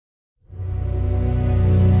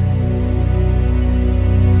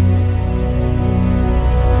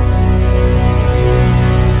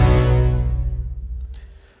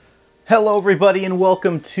Hello everybody and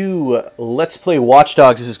welcome to Let's Play Watch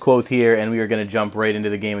Dogs. This is Quoth here and we are going to jump right into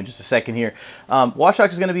the game in just a second here. Watch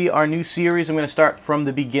Dogs is going to be our new series. I'm going to start from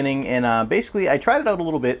the beginning and basically I tried it out a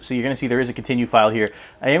little bit, so you're going to see there is a continue file here.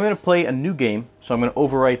 I am going to play a new game, so I'm going to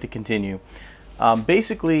overwrite the continue.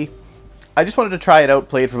 Basically, I just wanted to try it out,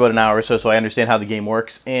 play it for about an hour or so I understand how the game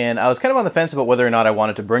works, and I was kind of on the fence about whether or not I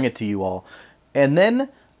wanted to bring it to you all. And then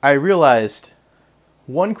I realized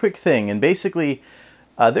one quick thing, and basically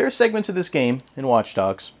there are segments of this game in Watch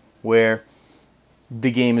Dogs where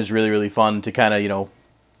the game is really fun to kind of,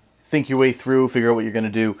 think your way through, figure out what you're going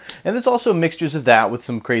to do. And there's also mixtures of that with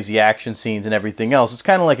some crazy action scenes and everything else. It's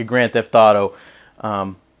kind of like a Grand Theft Auto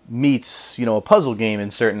meets, a puzzle game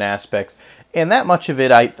in certain aspects. And that much of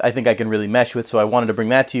it I think I can really mesh with, so I wanted to bring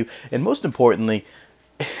that to you. And most importantly,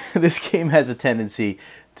 this game has a tendency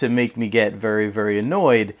to make me get very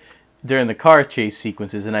annoyed during the car chase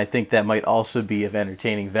sequences, and I think that might also be of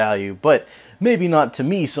entertaining value, but maybe not to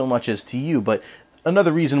me so much as to you. But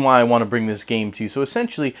another reason why I want to bring this game to you. So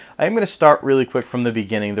essentially, I'm going to start really quick from the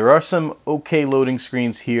beginning. There are some okay loading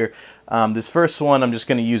screens here. This first one I'm just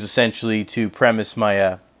going to use essentially to premise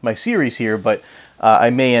my my series here, but I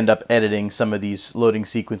may end up editing some of these loading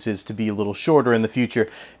sequences to be a little shorter in the future.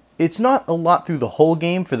 It's not a lot through the whole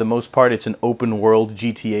game. For the most part, it's an open world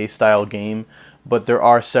GTA style game, but there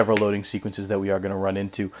are several loading sequences that we are going to run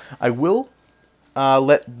into. I will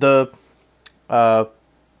let the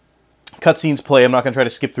cutscenes play. I'm not going to try to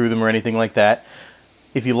skip through them or anything like that.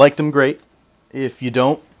 If you like them, great. If you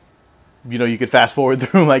don't, you could fast forward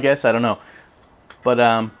through them, I guess. I don't know.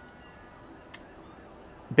 But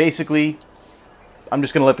basically, I'm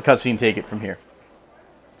just going to let the cutscene take it from here.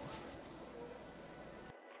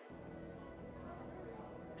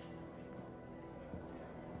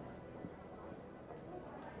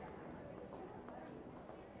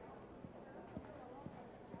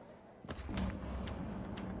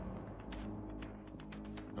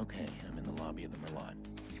 Okay, I'm in the lobby of the Merlot.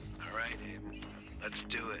 All right, Aiden. Let's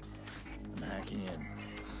do it. I'm hacking in.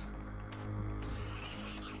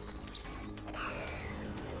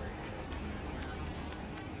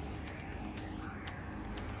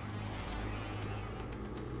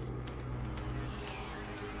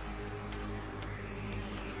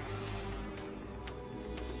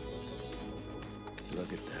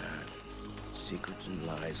 Look at that. Secrets and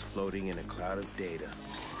lies floating in a cloud of data.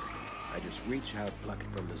 I just reach out, pluck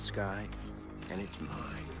it from the sky, and it's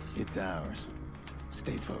mine. It's ours.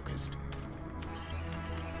 Stay focused.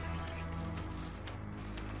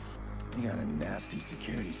 You got a nasty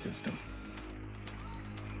security system.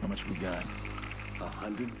 How much we got?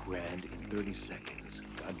 100 grand in 30 seconds.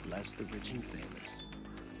 God bless the rich and famous.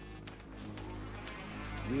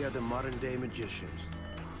 We are the modern day magicians,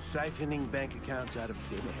 siphoning bank accounts out of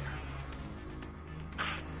thin air.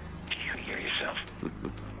 Can you hear yourself?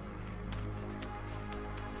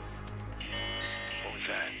 What was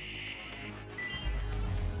that?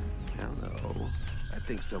 Hello. I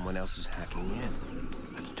think someone else is hacking in.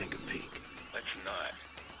 Let's take a peek. Let's not.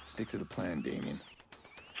 Stick to the plan, Damien.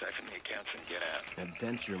 Siphon the accounts and get out.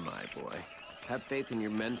 Adventure, my boy. Have faith in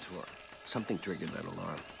your mentor. Something triggered that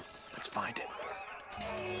alarm. Let's find it.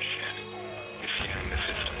 Shit. You're scanning the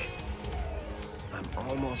system. I'm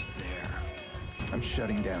almost there. I'm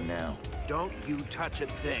shutting down now. Don't you touch a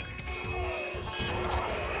thing.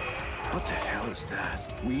 What the hell is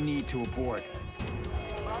that? We need to abort.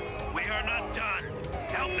 We are not done.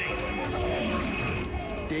 Help me.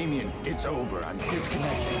 Damien, it's over. I'm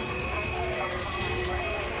disconnecting.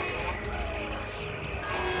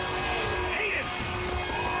 Aiden!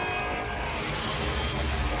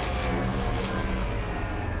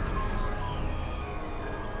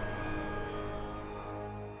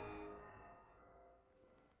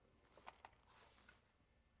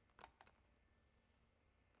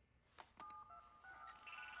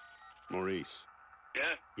 Maurice.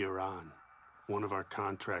 Yeah? You're on. One of our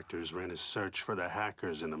contractors ran a search for the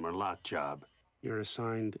hackers in the Merlot job. You're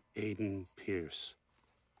assigned Aiden Pierce.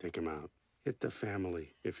 Take him out. Hit the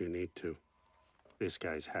family if you need to. This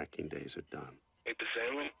guy's hacking days are done. Hit the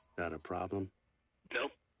family? Got a problem?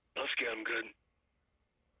 Nope. I'll scare him good.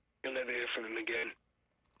 You'll never hear from him again.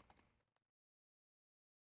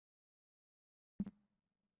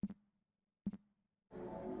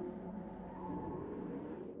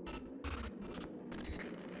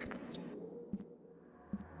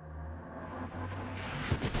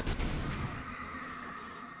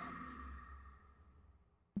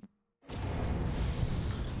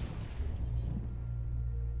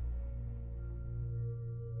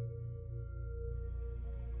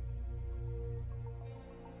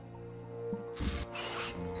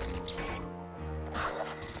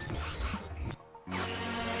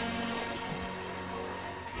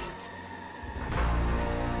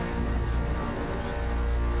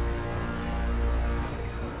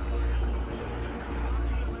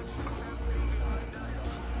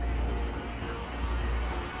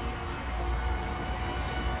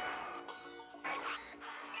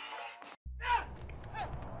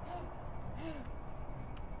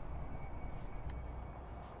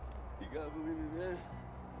 gotta believe me, man.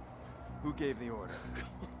 Who gave the order?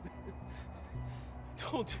 I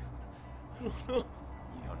don't know. You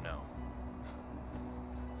don't know.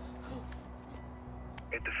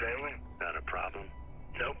 Hit the family? Not a problem.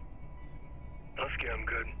 Nope. Husky, I'm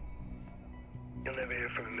good. You'll never hear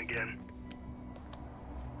from him again.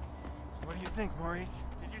 So what do you think, Maurice?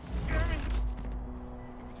 Did you scare me?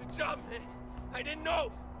 It was a job, man. I didn't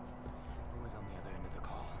know. Who was on the other end of the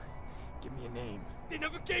call? Give me a name. They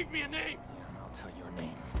never gave me a name. Yeah, I'll tell you her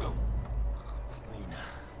name. Lena.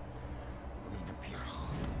 Lena Pierce.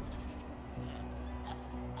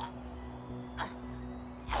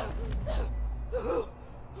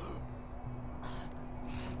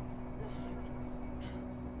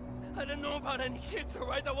 I didn't know about any kids, all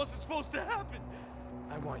right? That wasn't supposed to happen.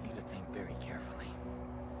 I want you to think very carefully.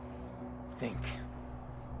 Think.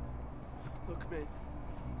 Look, man.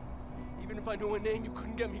 Even if I knew a name, you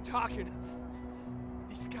couldn't get me talking.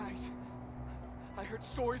 These guys... I heard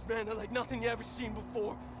stories, man, that like nothing you ever seen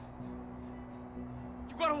before.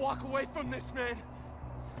 You gotta walk away from this, man.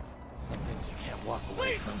 Some things you can't walk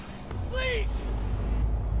away Please! from. Please!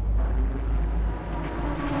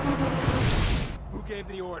 Who gave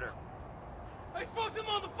the order? I spoke to them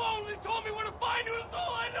on the phone and they told me where to find you. That's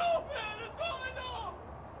all I know, man. That's all I know.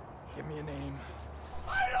 Give me a name.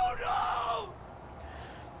 I don't know.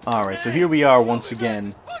 All right, so here we are once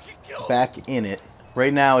again, back in it.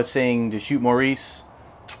 Right now it's saying to shoot Maurice.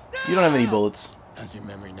 You don't have any bullets, How's your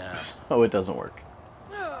memory now? so it doesn't work.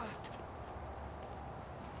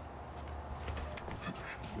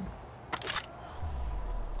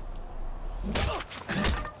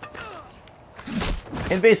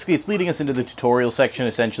 And basically, it's leading us into the tutorial section.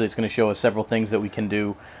 Essentially, it's going to show us several things that we can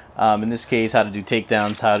do. In this case, how to do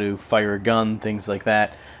takedowns, how to fire a gun, things like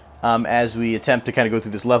that. As we attempt to kind of go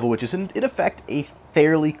through this level, which is, in effect, a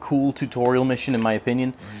fairly cool tutorial mission, in my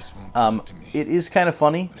opinion. It is kind of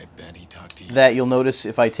funny that you'll notice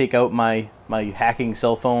if I take out my hacking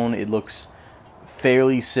cell phone, it looks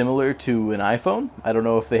fairly similar to an iPhone. I don't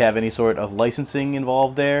know if they have any sort of licensing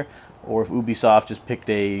involved there, or if Ubisoft just picked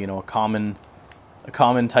a a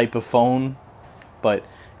common type of phone. But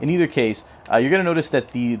in either case, you're going to notice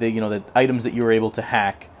that the items that you were able to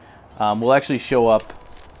hack will actually show up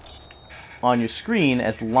on your screen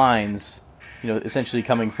as lines, essentially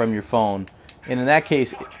coming from your phone. And in that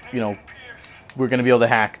case, we're going to be able to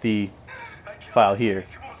hack the file here.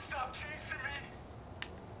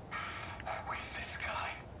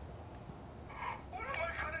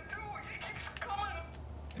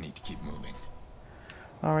 I need to keep moving.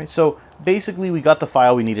 All right, so basically we got the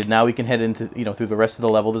file we needed. Now we can head into, through the rest of the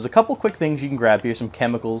level. There's a couple quick things you can grab here, some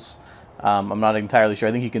chemicals. I'm not entirely sure.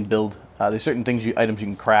 I think you can build, there's certain items you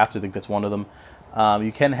can craft. I think that's one of them.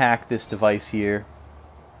 You can hack this device here.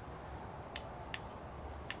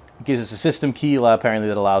 It gives us a system key, apparently,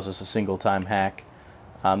 that allows us a single-time hack.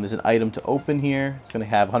 There's an item to open here. It's going to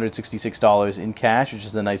have $166 in cash, which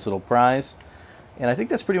is a nice little prize. And I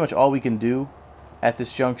think that's pretty much all we can do at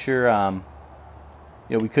this juncture.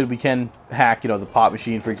 We can hack, the pop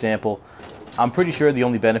machine, for example. I'm pretty sure the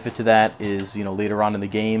only benefit to that is, later on in the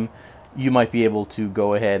game, you might be able to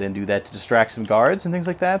go ahead and do that to distract some guards and things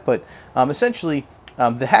like that. But essentially,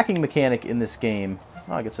 the hacking mechanic in this game...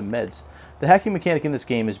 Oh, I got some meds. The hacking mechanic in this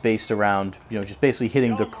game is based around, just basically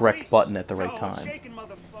hitting the correct button at the right time.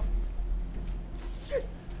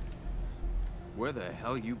 Where the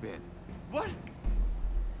hell you been? What?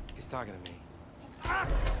 He's talking to me.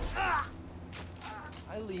 I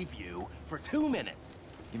leave you for 2 minutes.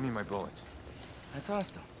 Give me my bullets. I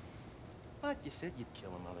tossed him. But you said you'd kill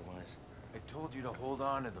him otherwise. I told you to hold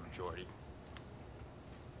on to them, Jordy.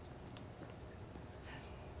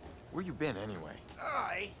 Where you been, anyway?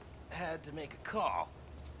 I had to make a call.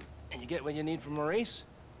 And you get what you need from Maurice?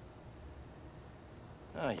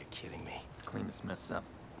 Oh, you're kidding me. Let's clean this mess up.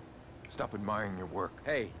 Stop admiring your work.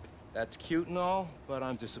 Hey, that's cute and all, but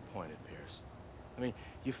I'm disappointed, Pierce. I mean,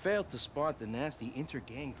 you failed to spot the nasty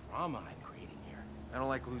inter-gang drama I'm creating here. I don't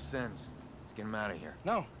like loose ends. Let's get him out of here.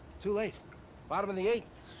 No, too late. Bottom of the 8th.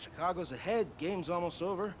 Chicago's ahead. Game's almost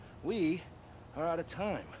over. We are out of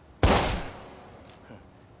time. Nice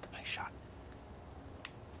shot.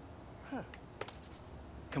 Huh.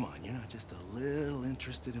 Come on, you're not just a little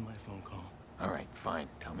interested in my phone call. All right, fine.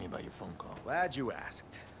 Tell me about your phone call. Glad you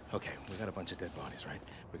asked. Okay, we got a bunch of dead bodies, right?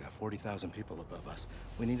 We got 40,000 people above us.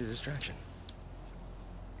 We need a distraction.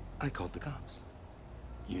 I called the cops.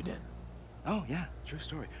 You did. Oh, yeah, true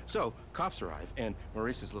story. So, cops arrive, and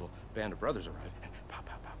Maurice's little band of brothers arrive, and pow,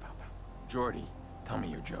 pow, pow, pow, pow. Jordy, tell me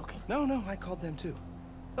you're joking. No, I called them too.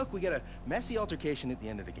 Look, we get a messy altercation at the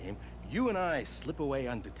end of the game. You and I slip away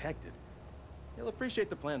undetected. You'll appreciate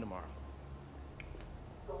the plan tomorrow.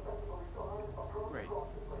 Great.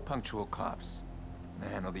 Punctual cops.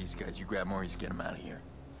 Man, all these guys. You grab Maurice, get him out of here.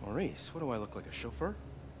 Maurice, what do I look like, a chauffeur?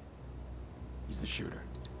 He's the shooter.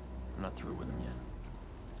 I'm not through with him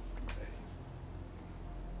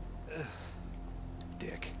yet.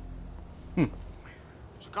 Dick.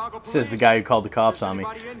 Says the guy who called the cops on me.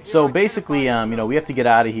 So basically, you know, we have to get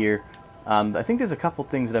out of here. I think there's a couple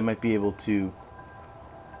things that I might be able to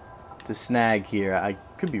snag here. I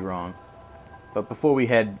could be wrong, but before we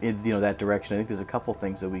head in, you know, that direction, I think there's a couple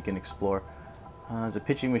things that we can explore. There's a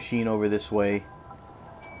pitching machine over this way.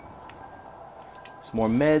 Some more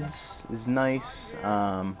meds is nice.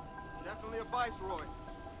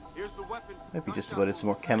 Might be just about it. Some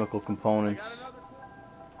more chemical components.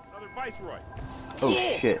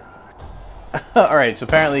 Oh shit. Alright, so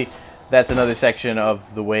apparently that's another section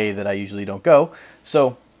of the way that I usually don't go.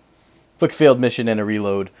 So, quick failed mission and a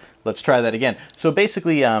reload. Let's try that again. So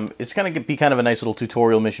basically, it's going to be kind of a nice little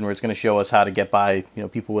tutorial mission where it's going to show us how to get by, you know,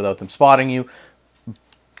 people without them spotting you.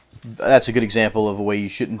 That's a good example of a way you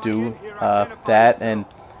shouldn't do that. And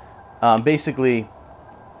basically,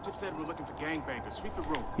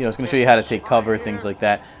 you know, it's going to show you how to take cover, things like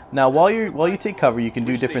that. Now, while you take cover, you can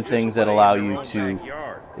do different things that allow you to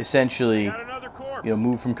essentially, you know,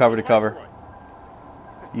 move from cover to cover.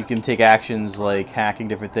 You can take actions like hacking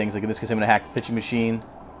different things. Like in this case, I'm going to hack the pitching machine.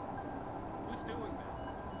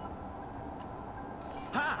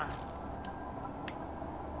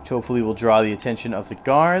 Which hopefully will draw the attention of the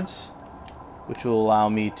guards, which will allow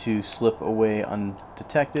me to slip away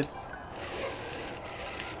undetected.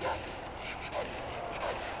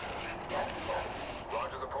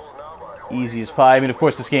 Easy as pie. I mean, of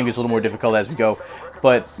course, this game gets a little more difficult as we go,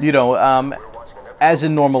 but you know, as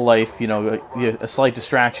in normal life, you know, a slight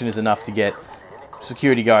distraction is enough to get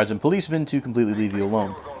security guards and policemen to completely leave you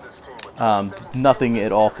alone. Nothing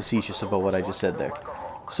at all facetious about what I just said there.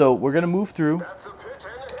 So we're gonna move through.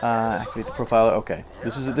 Activate the profiler. Okay,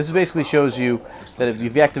 this basically shows you that if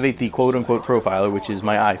you activate the quote-unquote profiler, which is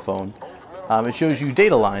my iPhone, it shows you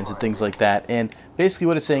data lines and things like that. And basically,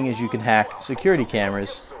 what it's saying is you can hack security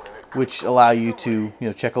cameras, which allow you to, you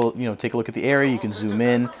know, take a look at the area. You can zoom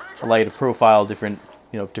in, allow you to profile different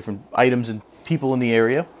items and people in the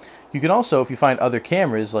area. You can also, if you find other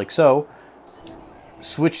cameras, like so,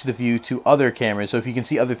 switch the view to other cameras. So if you can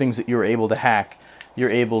see other things that you're able to hack, you're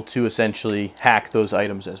able to essentially hack those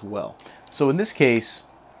items as well. So in this case,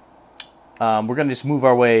 we're going to just move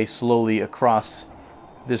our way slowly across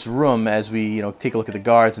this room as we, you know, take a look at the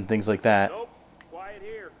guards and things like that.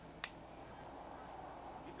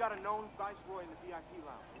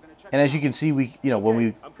 And as you can see, we, you know, when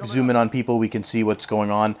we zoom in on people, we can see what's going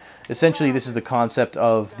on. Essentially, this is the concept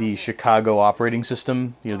of the Chicago operating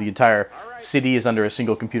system. You know, the entire city is under a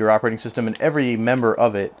single computer operating system, and every member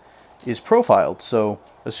of it is profiled. So,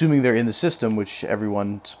 assuming they're in the system, which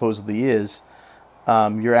everyone supposedly is,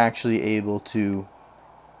 you're actually able to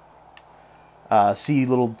see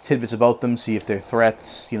little tidbits about them, see if they're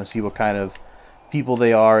threats, you know, see what kind of people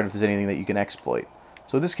they are, and if there's anything that you can exploit.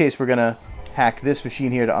 So in this case, we're going to hack this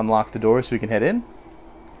machine here to unlock the door so we can head in.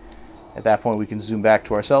 At that point, we can zoom back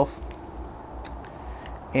to ourselves,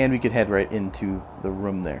 and we can head right into the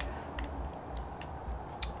room there.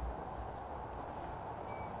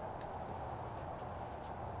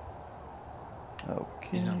 Okay.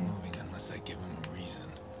 He's not moving unless I give him a reason.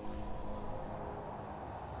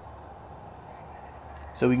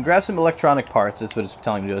 So we can grab some electronic parts. That's what it's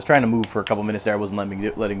telling me to do. I was trying to move for a couple minutes there. It wasn't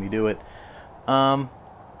letting me do it.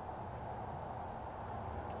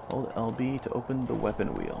 Hold LB to open the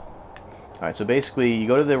weapon wheel. Alright, so basically you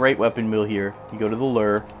go to the right weapon wheel here, you go to the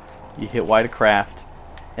lure, you hit Y to craft,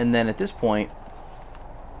 and then at this point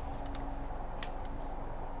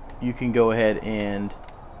you can go ahead and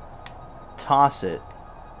toss it.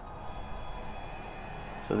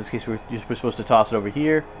 So in this case we're supposed to toss it over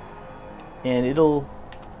here, and it'll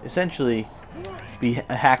essentially be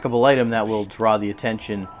a hackable item that will draw the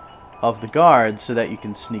attention of the guards so that you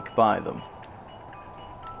can sneak by them.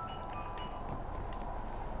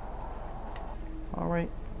 Alright.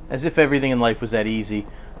 As if everything in life was that easy.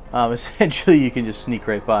 Essentially, you can just sneak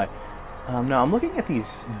right by. Now, I'm looking at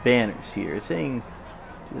these banners here. It's saying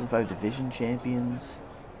 2005 Division Champions.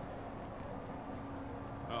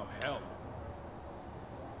 Oh, hell.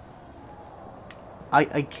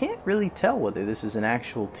 I can't really tell whether this is an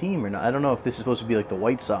actual team or not. I don't know if this is supposed to be like the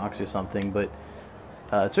White Sox or something, but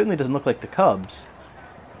it certainly doesn't look like the Cubs.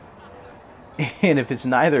 And if it's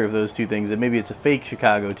neither of those two things, then maybe it's a fake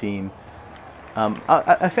Chicago team.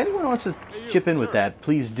 If anyone wants to chip in with that,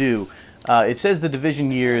 please do. It says the division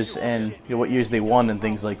years and, you know, what years they won and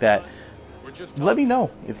things like that. let me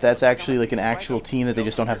know if that's actually like an actual team that they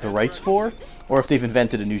just don't have the rights for, or if they've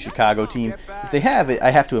invented a new Chicago team. If they have it,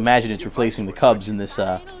 I have to imagine it's replacing the Cubs in this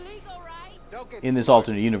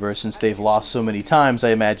alternate universe. Since they've lost so many times, I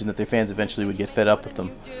imagine that their fans eventually would get fed up with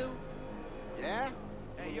them.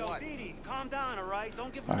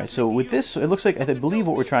 Alright, so with this, it looks like, I believe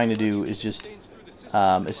what we're trying to do is just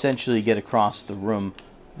essentially get across the room.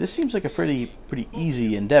 This seems like a pretty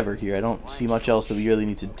easy endeavor here. I don't see much else that we really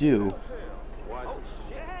need to do.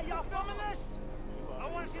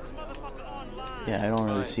 Yeah, I don't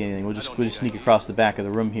really see anything. We'll just sneak across the back of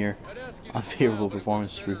the room here on favorable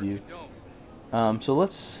performance review. So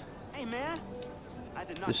let's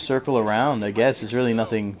just circle around, I guess. There's really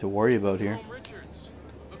nothing to worry about here.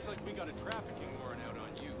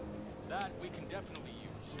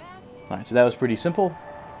 Alright, so that was pretty simple.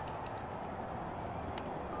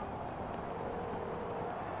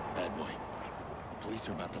 Bad boy. Police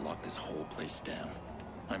are about to lock this whole place down.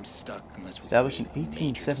 I'm stuck unless we established in create a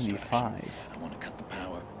major 1875. distraction. I want to cut the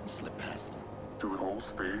power and slip past them. To the whole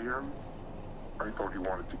stadium? I thought you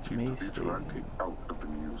wanted to keep May the vigilante out of the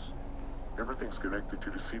news. Everything's connected to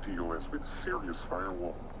the CTOS with a serious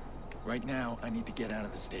firewall. Right now, I need to get out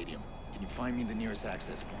of the stadium. Can you find me the nearest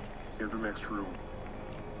access point? In the next room.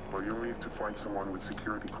 Well, you'll need to find someone with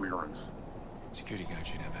security clearance. Security guard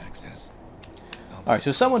should have access. Alright,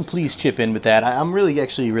 so someone please chip in with that. I'm really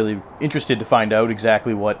interested to find out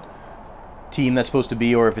exactly what team that's supposed to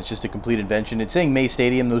be, or if it's just a complete invention. It's saying May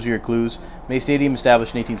Stadium, those are your clues. May Stadium,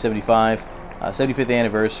 established in 1875, 75th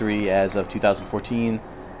anniversary as of 2014.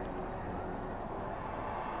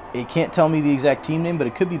 It can't tell me the exact team name, but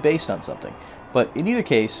it could be based on something. But in either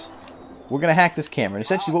case, we're going to hack this camera. And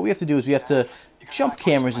essentially what we have to do is we have to jump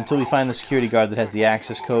cameras until we find the security guard that has the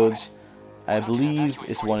access codes. I believe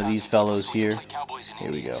it's one of these fellows here.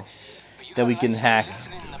 Here we go. Then we can hack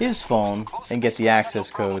his phone and get the access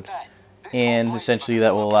code. And essentially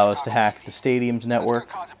that will allow us to hack the stadium's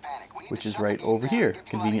network, which is right over here,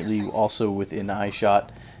 conveniently also within eyeshot,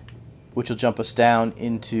 which will jump us down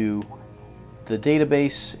into the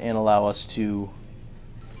database and allow us to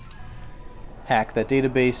hack that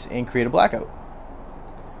database and create a blackout.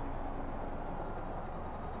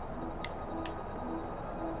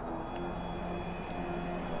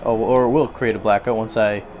 Oh, or we'll create a blackout once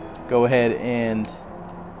I go ahead and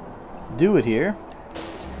do it here.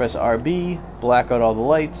 Press RB, black out all the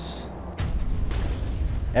lights.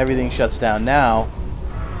 Everything shuts down now.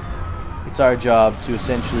 It's our job to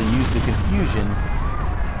essentially use the confusion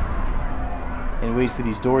and wait for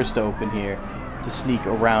these doors to open here to sneak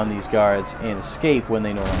around these guards and escape when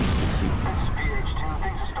they no longer can see. This is PH2.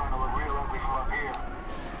 Things are starting to look real ugly from up here.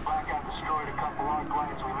 Blackout destroyed a couple arc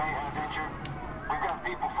lights we may have injured. We've got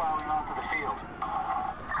people filing onto the field.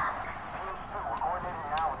 We're coordinating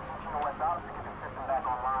now with CTOS ops to get the system back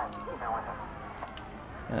online. Bear with us.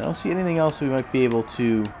 And I don't see anything else we might be able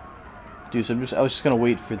to do, so I was just going to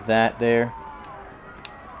wait for that there.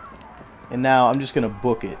 And now I'm just going to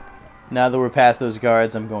book it. Now that we're past those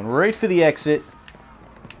guards, I'm going right for the exit.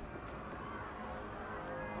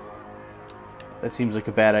 That seems like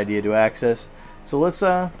a bad idea to access. So let's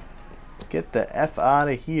get the F out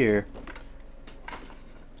of here.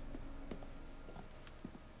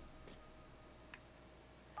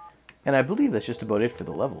 And I believe that's just about it for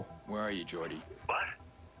the level. Where are you, Jordy? What?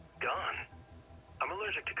 Gone. I'm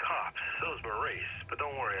allergic to cops. So's Maurice. But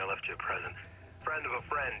don't worry, I left you a present. Friend of a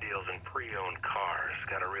friend deals in pre-owned cars.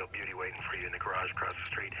 Got a real beauty waiting for you in the garage across the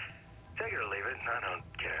street. Take it or leave it. I don't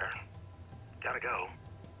care. Gotta go.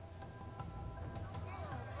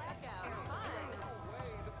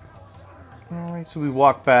 Alright, so we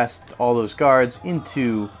walk past all those guards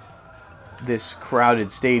into this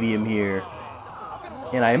crowded stadium here.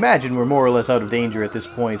 And I imagine we're more or less out of danger at this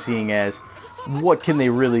point, seeing as what can they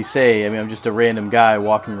really say? I mean, I'm just a random guy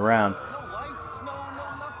walking around.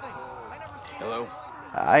 Hello?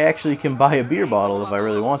 I actually can buy a beer bottle if I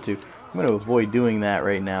really want to. I'm going to avoid doing that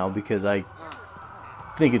right now because I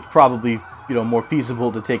think it's probably, more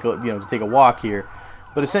feasible to take a walk here.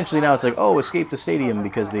 But essentially now it's like, oh, escape the stadium,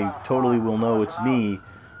 because they totally will know it's me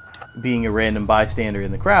being a random bystander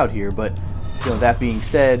in the crowd here. But that being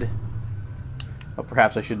said, well,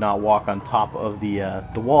 perhaps I should not walk on top of the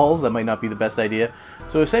walls. That might not be the best idea.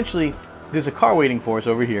 So essentially, there's a car waiting for us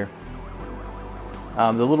over here.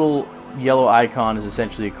 The little yellow icon is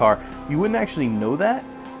essentially a car. You wouldn't actually know that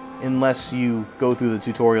unless you go through the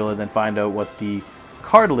tutorial and then find out what the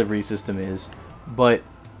car delivery system is. But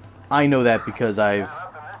I know that because I've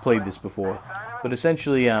played this before. But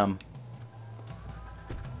essentially, now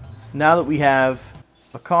that we have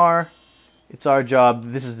a car, it's our job.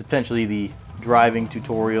 This is potentially the driving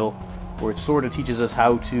tutorial. where it sort of teaches us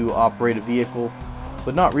how to operate a vehicle,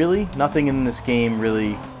 but not really. Nothing in this game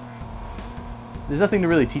really... There's nothing to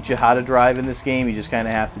really teach you how to drive in this game. You just kind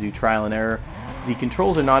of have to do trial and error. The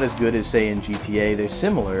controls are not as good as, say, in GTA. They're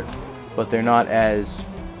similar, but they're not as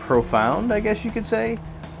profound, I guess you could say.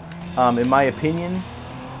 In my opinion,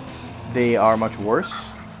 they are much worse.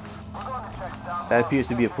 That appears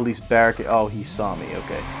to be a police barricade. Oh, he saw me.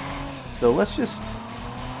 Okay. So let's just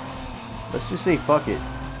say fuck it.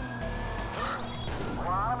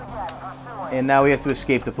 And now we have to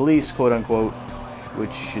escape the police, quote unquote,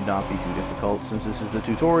 which should not be too difficult since this is the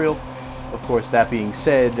tutorial. Of course, that being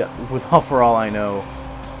said, for all I know,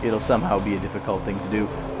 it'll somehow be a difficult thing to do.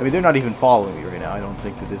 I mean, they're not even following me right now. I don't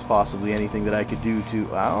think that there's possibly anything that I could do to...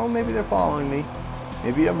 Oh, maybe they're following me.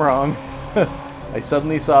 Maybe I'm wrong. I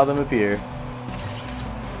suddenly saw them appear.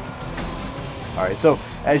 Alright, so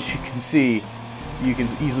as you can see, you can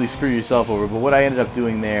easily screw yourself over. But what I ended up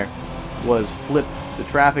doing there was flip the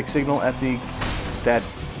traffic signal at the... That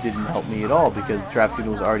didn't help me at all because the traffic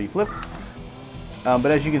signal was already flipped. But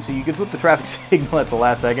as you can see, you can flip the traffic signal at the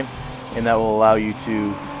last second, and that will allow you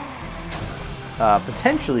to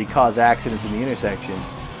potentially cause accidents in the intersection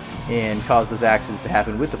and cause those accidents to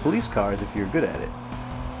happen with the police cars if you're good at it.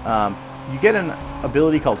 You get an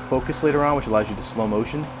ability called Focus later on, which allows you to slow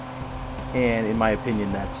motion, and in my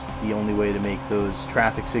opinion, that's the only way to make those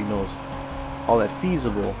traffic signals all that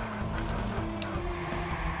feasible.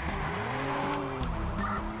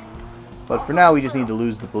 But for now, we just need to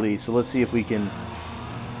lose the police. So let's see if we can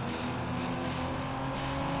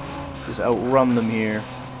just outrun them here.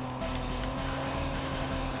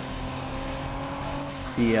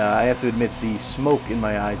 I have to admit, the smoke in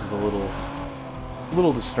my eyes is a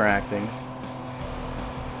little distracting.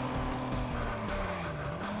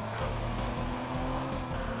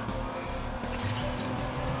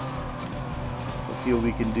 Let's see what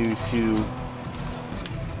we can do to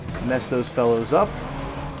mess those fellows up.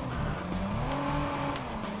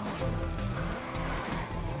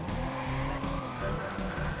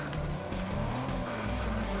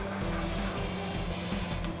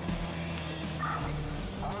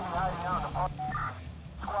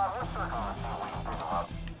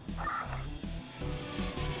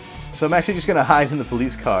 So I'm actually just going to hide in the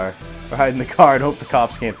police car, or hide in the car and hope the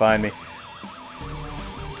cops can't find me.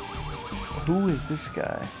 Who is this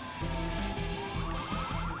guy?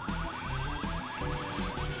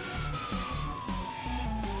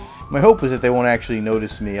 My hope is that they won't actually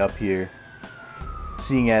notice me up here,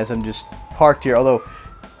 seeing as I'm just parked here, although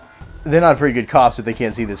they're not very good cops if they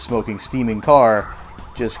can't see this smoking, steaming car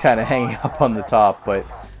just kind of hanging up on the top. But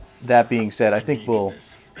that being said, I think we'll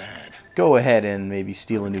go ahead and maybe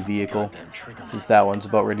steal a new vehicle, since that one's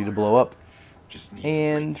about ready to blow up,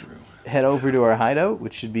 and head over to our hideout,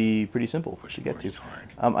 which should be pretty simple to get to.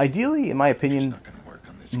 Ideally, in my opinion,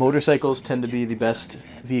 motorcycles tend to be the best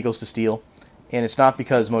vehicles to steal, and it's not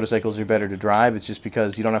because motorcycles are better to drive, it's just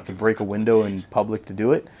because you don't have to break a window in public to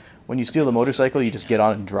do it. When you steal the motorcycle, you just get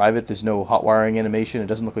on and drive it. There's no hot wiring animation. It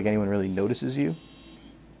doesn't look like anyone really notices you.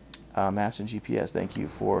 Maps and GPS, thank you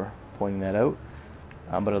for pointing that out.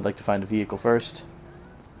 But I'd like to find a vehicle first.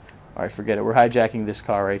 Alright, forget it. We're hijacking this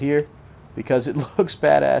car right here because it looks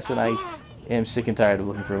badass and I am sick and tired of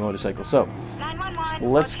looking for a motorcycle. So,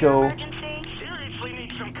 let's go. Seriously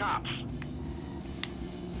need some cops.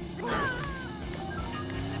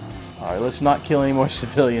 Alright, let's not kill any more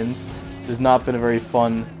civilians. This has not been a very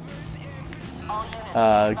fun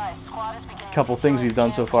couple things we've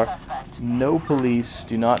done so far. No police,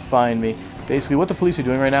 do not find me. Basically, what the police are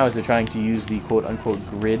doing right now is they're trying to use the quote-unquote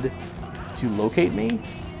grid to locate me,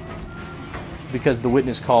 because the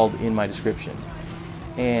witness called in my description.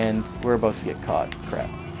 And we're about to get caught. Crap.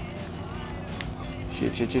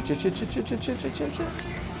 Shit.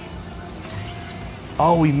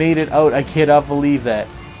 Oh, we made it out. I cannot believe that.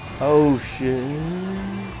 Oh, shit.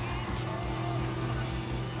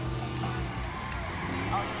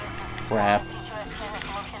 Crap.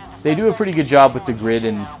 They do a pretty good job with the grid,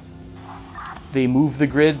 and they move the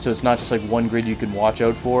grid, so it's not just like one grid you can watch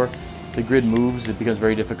out for. The grid moves, it becomes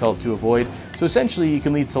very difficult to avoid. So essentially you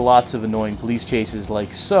can lead to lots of annoying police chases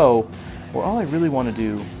like so, or all I really want to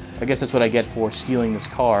do, I guess that's what I get for stealing this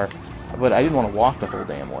car, but I didn't want to walk the whole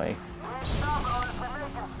damn way.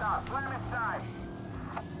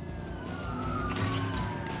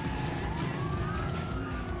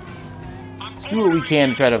 Let's do what we can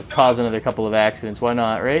to try to cause another couple of accidents, why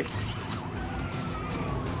not, right?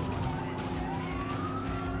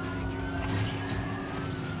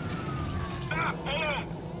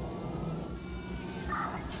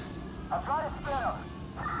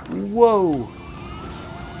 Whoa!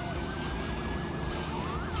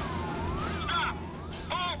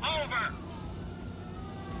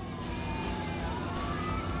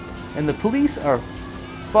 And the police are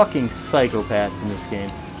fucking psychopaths in this game.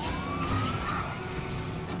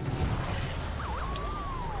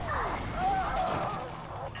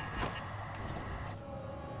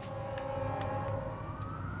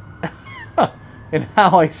 And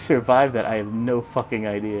how I survived that, I have no fucking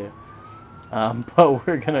idea. But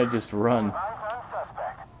we're gonna just run.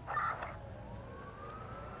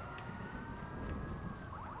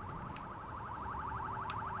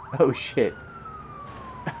 Oh shit.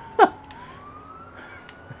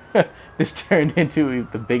 This turned into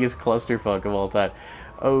the biggest clusterfuck of all time.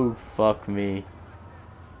 Oh fuck me.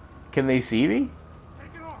 Can they see me?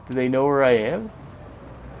 Do they know where I am?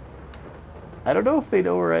 I don't know if they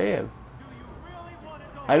know where I am.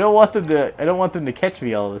 I don't want them to catch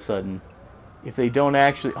me all of a sudden. If they don't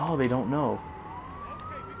actually... Oh, they don't know.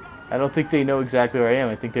 I don't think they know exactly where I am.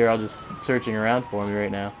 I think they're all just searching around for me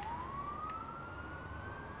right now.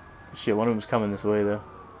 Shit, one of them's coming this way, though.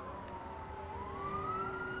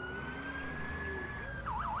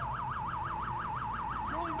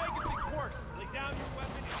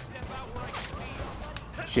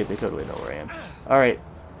 Shit, they totally know where I am. Alright.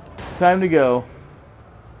 Time to go.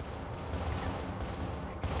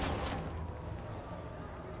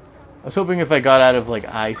 I was hoping if I got out of, like,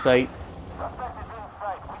 eyesight.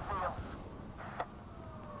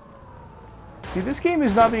 See, this game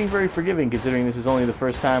is not being very forgiving, considering this is only the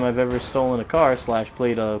first time I've ever stolen a car /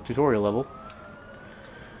 played a tutorial level.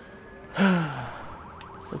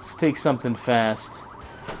 Let's take something fast.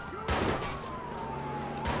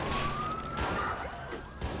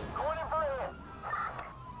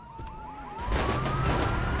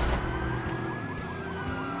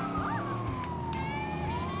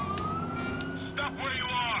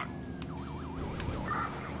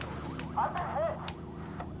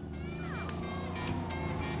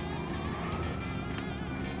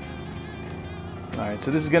 Alright,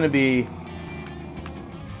 so this is going to be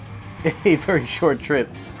a very short trip,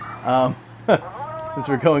 since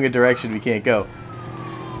we're going a direction we can't go.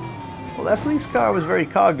 Well, that police car was very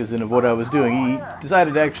cognizant of what I was doing. He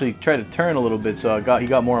decided to actually try to turn a little bit, so he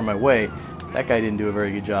got more in my way. That guy didn't do a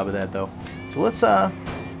very good job of that, though. So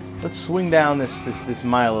let's swing down this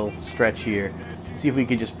mile stretch here, see if we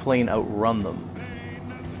can just plain outrun them.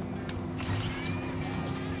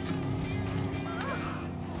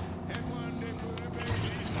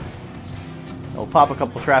 We'll pop a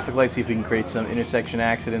couple traffic lights, see if we can create some intersection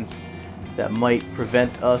accidents that might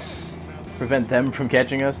prevent them from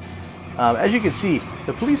catching us. As you can see,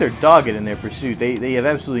 the police are dogged in their pursuit. They have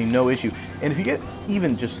absolutely no issue. And if you get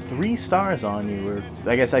even just 3 stars on you, or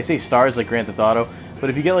I guess I say stars like Grand Theft Auto, but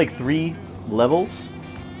if you get like 3 levels,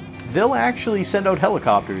 they'll actually send out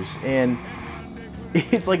helicopters, and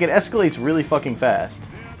it's like it escalates really fucking fast.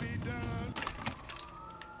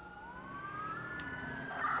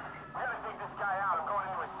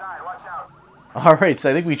 Alright, so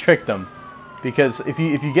I think we tricked them. Because if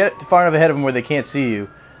you get far enough ahead of them where they can't see you,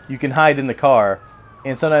 you can hide in the car,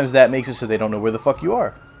 and sometimes that makes it so they don't know where the fuck you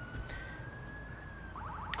are.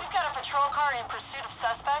 We've got a patrol car in pursuit of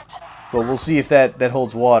suspect. Well, we'll see if that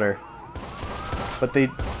holds water. But they...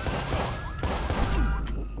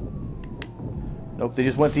 Nope, they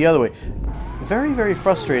just went the other way. Very, very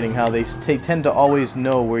frustrating how they tend to always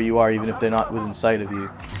know where you are, even if they're not within sight of you.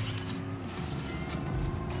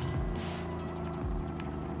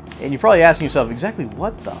 And you're probably asking yourself, exactly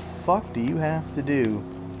what the fuck do you have to do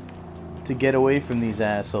to get away from these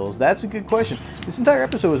assholes? That's a good question. This entire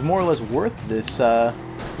episode was more or less worth this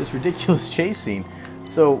this ridiculous chase scene.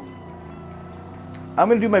 So I'm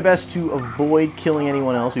going to do my best to avoid killing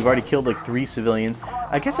anyone else. We've already killed like 3 civilians.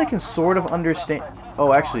 I guess I can sort of understand...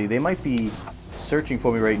 Oh, actually, they might be searching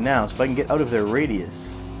for me right now. So if I can get out of their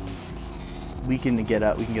radius, we can get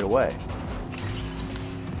away.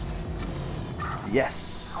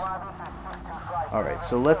 Yes. Alright,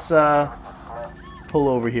 so let's pull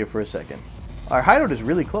over here for a second. Our hideout is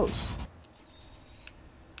really close,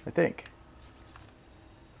 I think.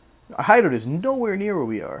 Our hideout is nowhere near where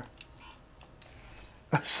we are.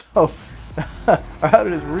 So, our hideout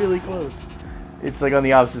is really close. It's like on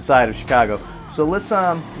the opposite side of Chicago. So let's,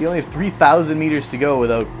 we only have 3,000 meters to go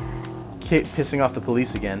without pissing off the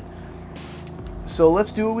police again. So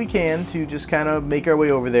let's do what we can to just kind of make our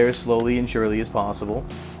way over there as slowly and surely as possible.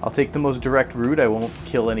 I'll take the most direct route. I won't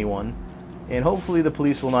kill anyone. And hopefully the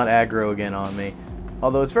police will not aggro again on me.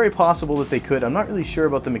 Although it's very possible that they could. I'm not really sure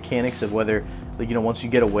about the mechanics of whether, like, you know, once you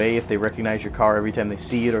get away, if they recognize your car every time they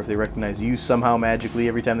see it, or if they recognize you somehow magically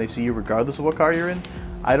every time they see you, regardless of what car you're in.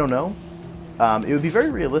 I don't know. It would be very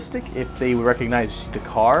realistic if they would recognize the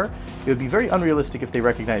car. It would be very unrealistic if they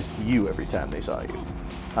recognized you every time they saw you.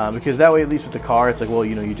 Because that way, at least with the car, it's like, well,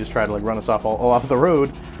 you know, you just try to like run us off all off the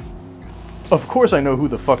road. Of course I know who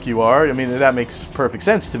the fuck you are. I mean, that makes perfect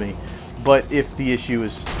sense to me. But if the issue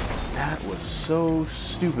is... That was so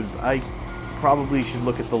stupid. I probably should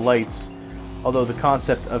look at the lights. Although the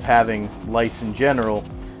concept of having lights in general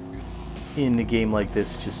in a game like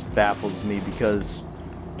this just baffles me because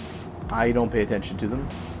I don't pay attention to them.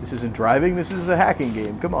 This isn't driving, this is a hacking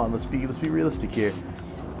game. Come on, let's be realistic here.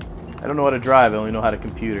 I don't know how to drive, I only know how to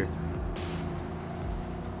computer.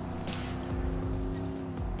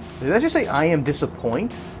 Did that just say, I am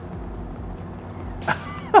disappointed?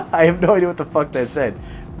 I have no idea what the fuck that said.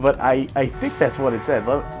 But I think that's what it said.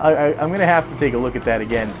 I'm going to have to take a look at that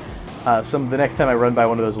again the next time I run by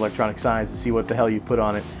one of those electronic signs to see what the hell you put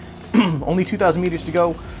on it. Only 2,000 meters to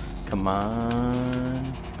go. Come on.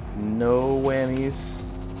 No whammies.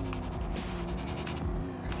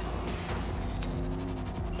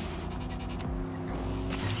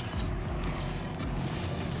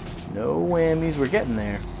 No whammies. We're getting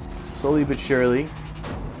there. Slowly but surely.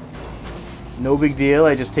 No big deal.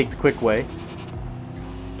 I just take the quick way.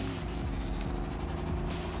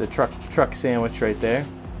 It's a truck sandwich right there.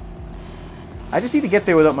 I just need to get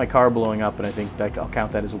there without my car blowing up, and I think that I'll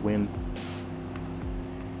count that as a win.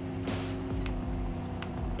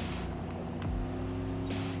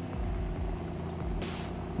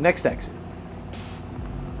 Next exit.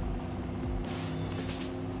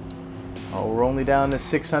 Oh, we're only down to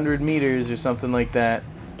 600 meters or something like that.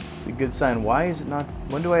 It's a good sign. Why is it not...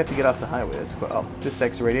 When do I have to get off the highway? That's cool. Oh, this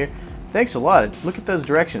exit right here. Thanks a lot. Look at those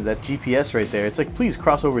directions. That GPS right there. It's like, please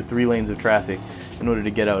cross over 3 lanes of traffic in order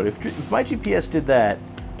to get out. If my GPS did that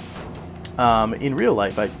in real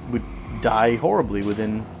life, I would die horribly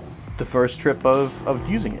within the first trip of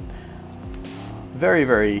using it. Very,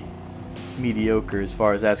 very mediocre as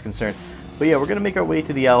far as that's concerned. But yeah, we're going to make our way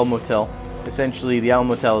to the Owl Motel. Essentially, the Owl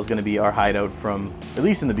Motel is going to be our hideout from, at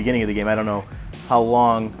least in the beginning of the game. I don't know how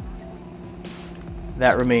long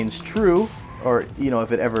that remains true, or, you know,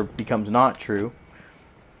 if it ever becomes not true.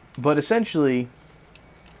 But essentially,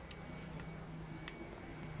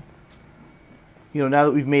 you know, now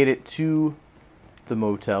that we've made it to the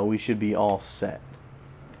motel, we should be all set.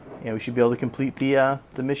 Yeah, we should be able to complete the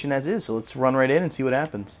mission as is. So let's run right in and see what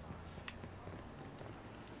happens.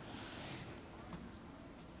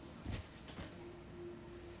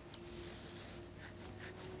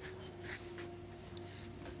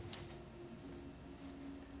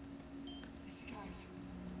 These guys,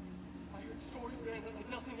 I heard stories, man, that like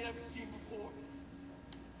nothing I've ever seen before.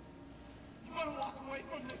 You gotta walk away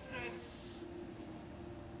from this, man.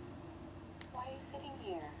 Why are you sitting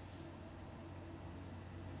here?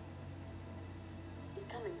 He's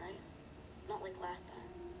coming, right? Not like last time.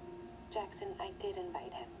 Jackson, I did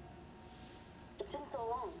invite him. It's been so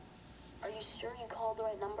long. Are you sure you called the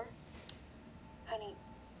right number? Honey,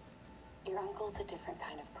 your uncle's a different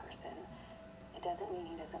kind of person. It doesn't mean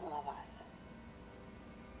he doesn't love us.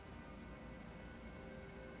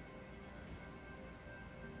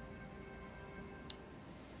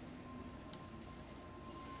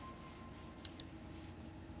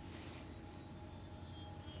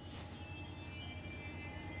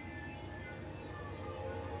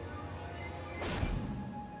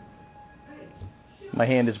 My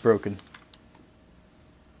hand is broken.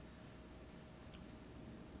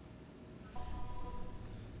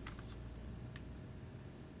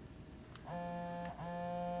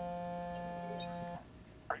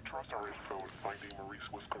 I trust our info in finding Maurice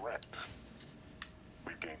was correct.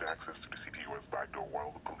 We've gained access to the CTOS backdoor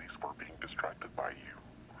while the police were being distracted by you.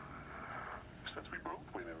 Since we both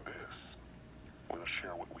win in this, we'll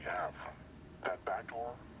share what we have. That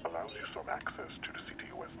backdoor allows you some access to the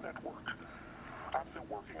CTOS network. I'm still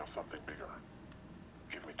working on something bigger.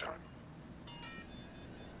 Give me time.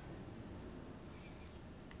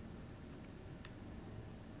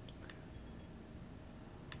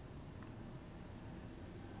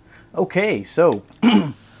 Okay, so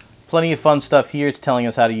plenty of fun stuff here. It's telling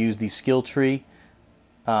us how to use the skill tree.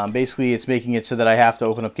 Basically, it's making it so that I have to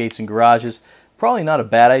open up gates and garages. Probably not a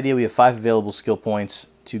bad idea. We have 5 available skill points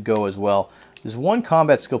to go as well. There's one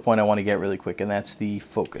combat skill point I want to get really quick, and that's the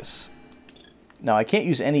focus. Now, I can't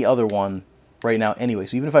use any other one right now anyway,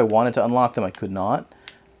 so even if I wanted to unlock them, I could not.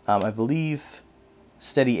 I believe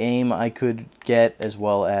steady aim I could get, as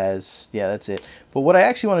well as, yeah, that's it. But what I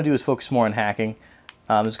actually want to do is focus more on hacking.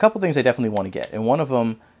 There's a couple things I definitely want to get, and one of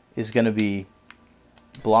them is going to be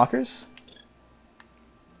blockers.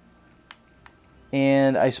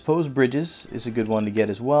 And I suppose bridges is a good one to get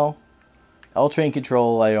as well. L-train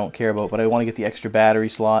control I don't care about, but I want to get the extra battery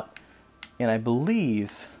slot. And I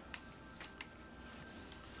believe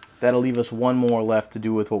that'll leave us one more left to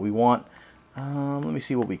do with what we want. Let me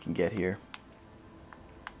see what we can get here.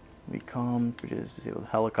 Recom, disable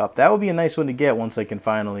helicopter. That would be a nice one to get once I can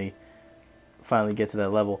finally get to that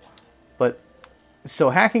level. But so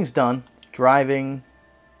hacking's done. Driving.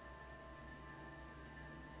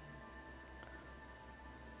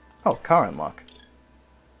 Oh, car unlock.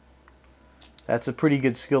 That's a pretty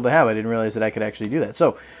good skill to have. I didn't realize that I could actually do that.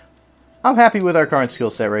 So I'm happy with our current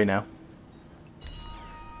skill set right now.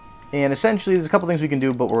 And essentially, there's a couple things we can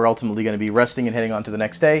do, but we're ultimately going to be resting and heading on to the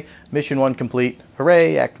next day. Mission 1 complete.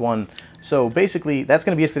 Hooray, Act 1. So basically, that's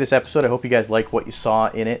going to be it for this episode. I hope you guys like what you saw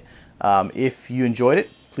in it. If you enjoyed it,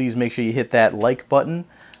 please make sure you hit that like button.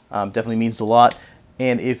 Definitely means a lot.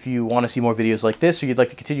 And if you want to see more videos like this, or you'd like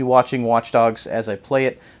to continue watching Watch Dogs as I play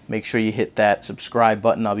it, make sure you hit that subscribe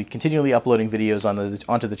button. I'll be continually uploading videos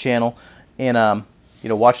onto the channel. And, you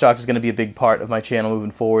know, Watch Dogs is going to be a big part of my channel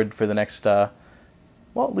moving forward for the next... well,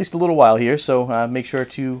 at least a little while here, so make sure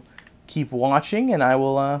to keep watching, and I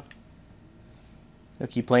will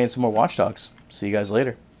keep playing some more Watch Dogs. See you guys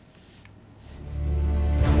later.